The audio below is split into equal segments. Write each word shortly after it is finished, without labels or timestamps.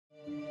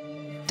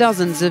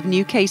Dozens of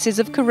new cases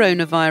of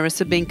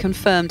coronavirus are being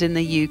confirmed in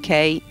the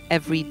UK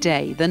every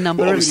day. The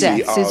number of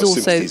deaths is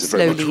also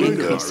slowly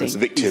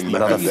increasing.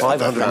 Another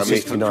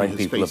 569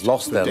 people have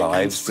lost their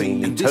lives,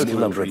 bringing the total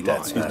number of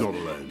deaths now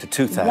to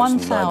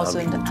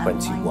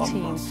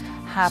 2,921.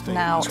 Have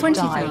now died.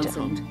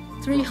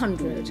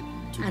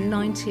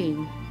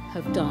 20,319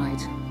 have died.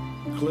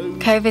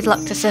 COVID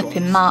locked us up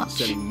in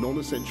March.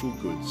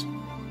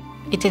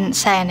 It didn't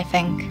say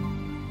anything.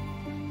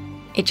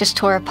 It just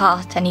tore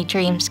apart any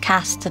dreams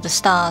cast to the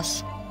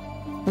stars.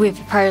 With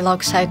the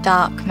prologue so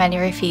dark, many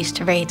refused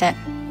to read it.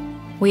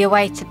 We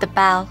awaited the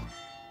bell,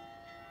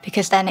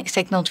 because then it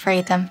signalled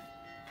freedom.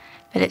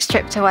 But it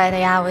stripped away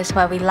the hours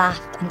where we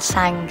laughed and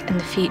sang and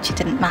the future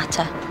didn't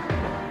matter.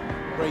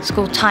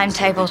 School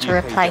timetables were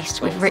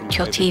replaced with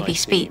ritual TV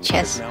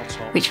speeches,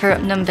 which threw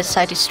up numbers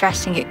so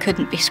distressing it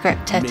couldn't be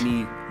scripted.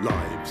 Many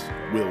lives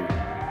will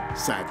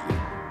sadly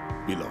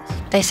be lost.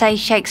 They say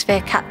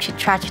Shakespeare captured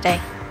tragedy.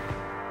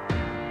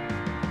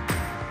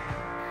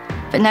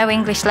 But no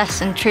English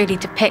lesson truly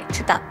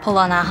depicted that pull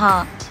on our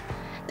heart,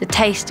 the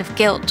taste of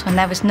guilt when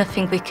there was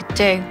nothing we could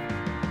do,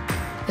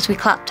 as we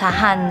clapped our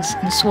hands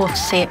and swore to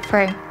see it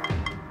through.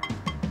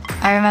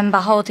 I remember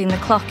holding the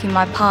clock in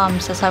my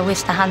palms as I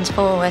whizzed the hands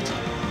forward,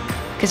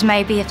 because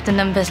maybe if the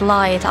numbers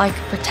lied, I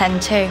could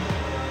pretend too.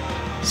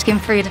 Skim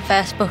through the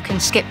first book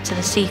and skip to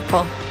the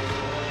sequel,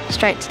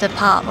 straight to the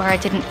part where I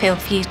didn't feel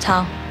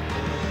futile.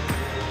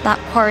 That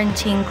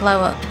quarantine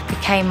glow-up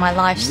became my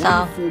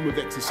lifestyle.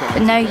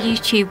 But no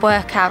YouTube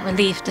workout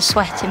relieved the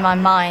sweat in my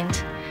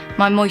mind,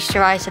 my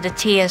moisturiser the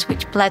tears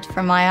which bled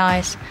from my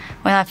eyes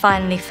when I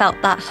finally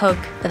felt that hug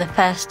for the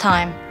first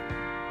time.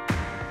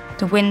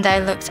 The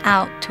window looks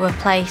out to a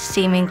place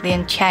seemingly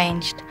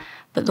unchanged,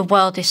 but the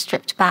world is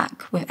stripped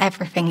back with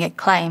everything it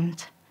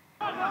claimed.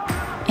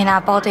 In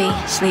our body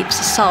sleeps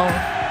a soul.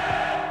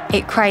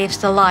 It craves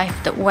the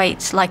life that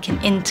waits like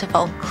an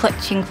interval,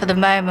 clutching for the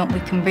moment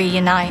we can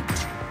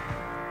reunite.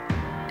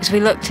 As we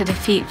look to the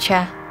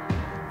future,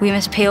 we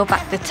must peel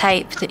back the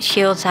tape that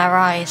shields our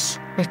eyes,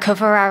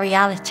 recover our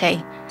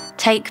reality,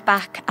 take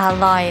back our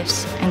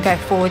lives, and go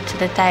forward to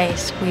the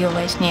days we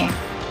always knew.